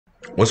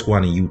What's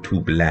going on in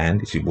YouTube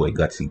land? It's your boy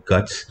Gutsy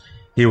Guts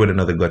here with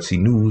another Gutsy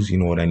news. You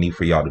know what I need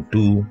for y'all to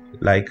do: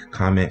 like,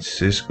 comment,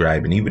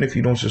 subscribe. And even if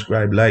you don't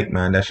subscribe, like,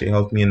 man, that should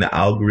help me in the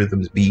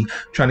algorithms be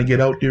trying to get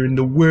out there in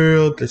the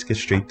world. Let's get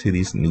straight to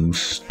this news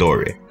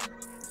story.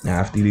 Now,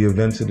 after the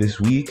events of this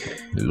week,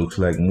 it looks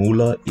like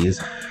Moula is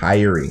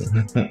hiring.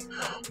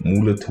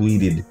 Moula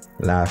tweeted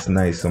last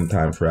night,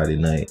 sometime Friday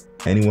night,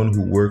 anyone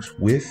who works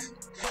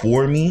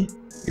for me,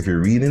 if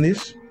you're reading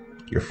this,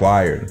 you're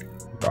fired.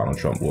 Donald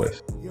Trump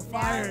voice. You're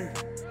fired.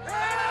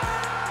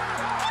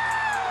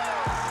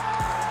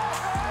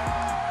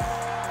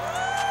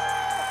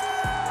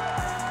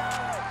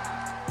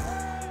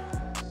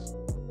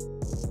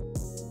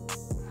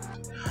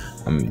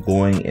 I'm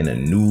going in a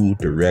new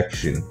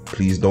direction.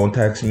 Please don't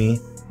text me.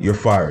 You're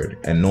fired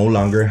and no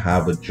longer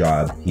have a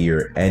job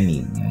here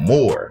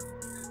anymore.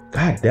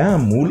 God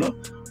damn, Moula.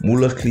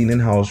 Moula's cleaning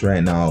house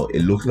right now.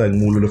 It looks like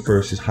Moula the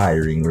First is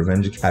hiring.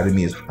 Revenge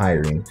Academy is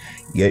hiring.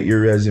 Get your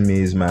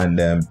resumes, man.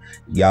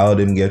 Y'all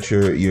them get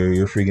your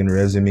friggin'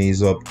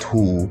 resumes up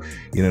too.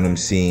 You know what I'm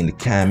saying? The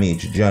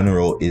CAMH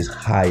General is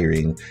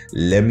hiring.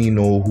 Let me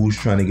know who's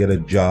trying to get a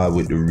job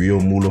with the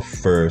real Moula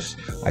First.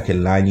 I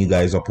can line you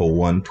guys up a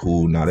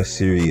 1-2. Not a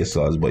serious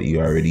us, but you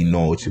already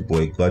know it's your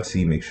boy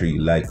Gutsy. Make sure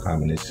you like,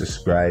 comment, and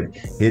subscribe.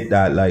 Hit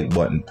that like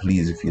button,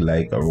 please, if you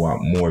like or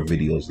want more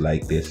videos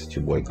like this. It's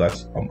your boy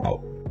Guts. I'm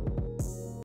out.